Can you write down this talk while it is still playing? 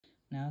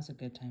now's a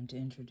good time to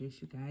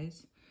introduce you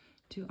guys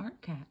to our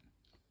cat.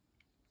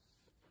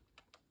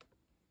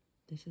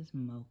 This is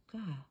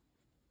Mocha.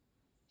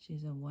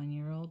 She's a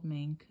 1-year-old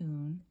Maine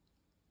Coon.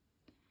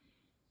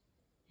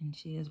 And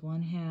she is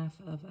one half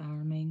of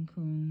our Maine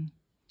Coon.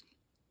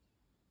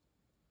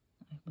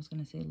 I was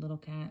going to say little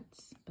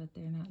cats, but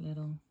they're not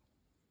little.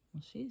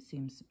 Well, she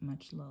seems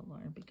much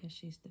littler because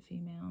she's the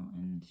female,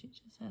 and she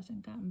just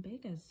hasn't gotten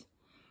big as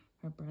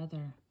her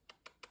brother.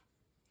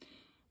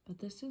 But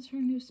this is her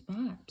new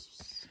spot.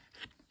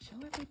 Show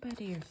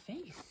everybody your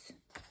face.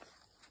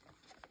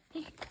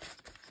 Hey.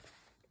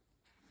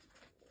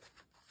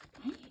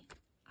 Hey.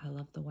 I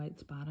love the white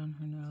spot on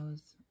her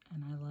nose,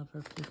 and I love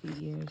her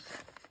floofy ears.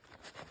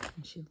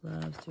 And she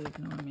loves to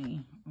ignore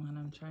me when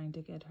I'm trying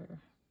to get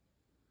her.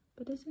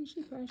 But isn't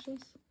she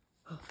precious?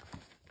 Oh.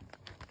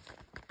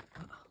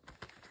 Uh-oh.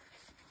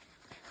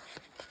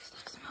 She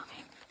stops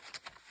moving.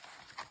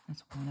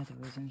 That's one of the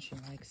reasons she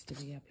likes to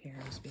be up here,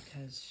 is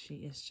because she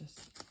is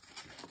just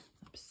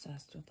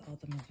obsessed with all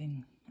the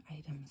moving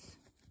items.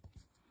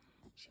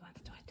 She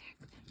wants to attack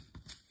them.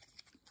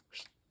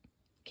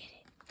 Get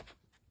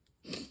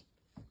it.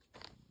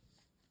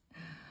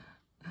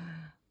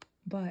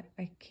 But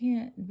I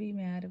can't be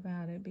mad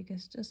about it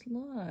because just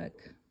look.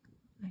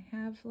 I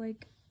have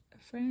like a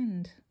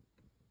friend.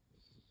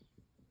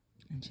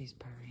 And she's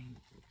purring.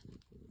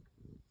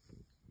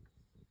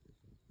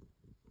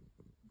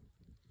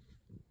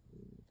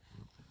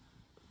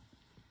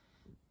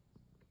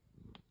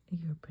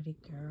 You're a pretty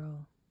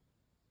girl.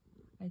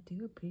 I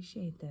do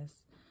appreciate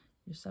this.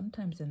 You're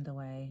sometimes in the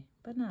way,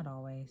 but not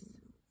always.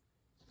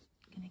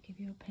 Can I give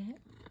you a pet?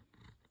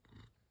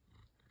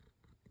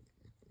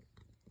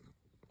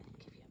 Can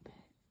I give you a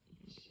pet?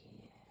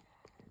 Yeah.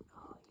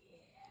 Oh,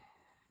 yeah.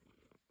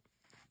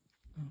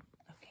 Oh,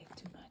 okay,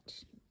 too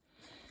much.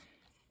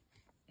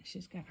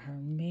 She's got her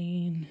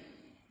mane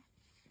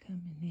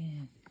coming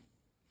in.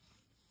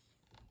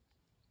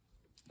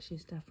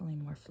 She's definitely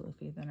more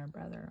floofy than her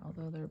brother,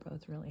 although they're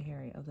both really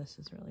hairy. Oh, this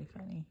is really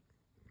funny.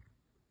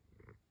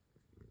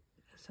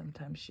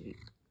 Sometimes she...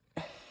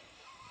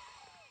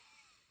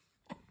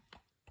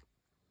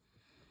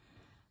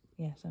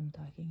 Yes, I'm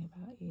talking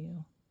about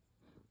you.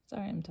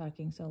 Sorry I'm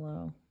talking so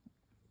low.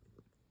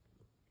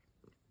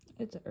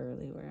 It's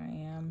early where I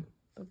am,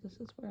 but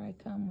this is where I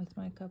come with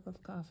my cup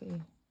of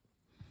coffee.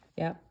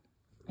 Yep,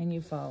 and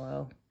you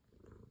follow.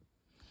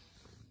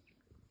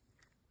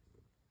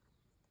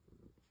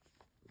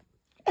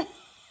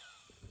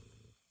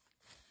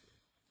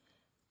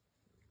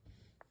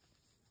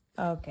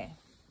 Okay,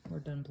 we're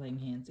done playing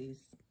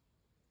handsies.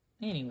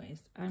 Anyways,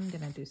 I'm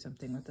going to do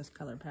something with this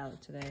color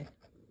palette today.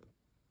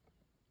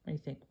 What do you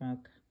think,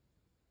 Mocha?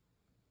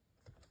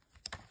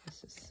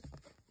 This is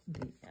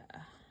the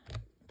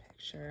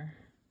picture.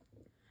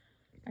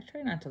 I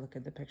try not to look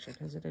at the picture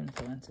because it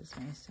influences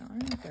me. So I'm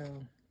going to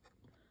go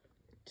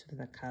to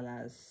the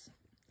colors.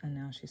 And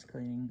now she's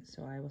cleaning.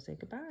 So I will say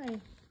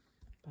goodbye.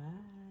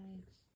 Bye.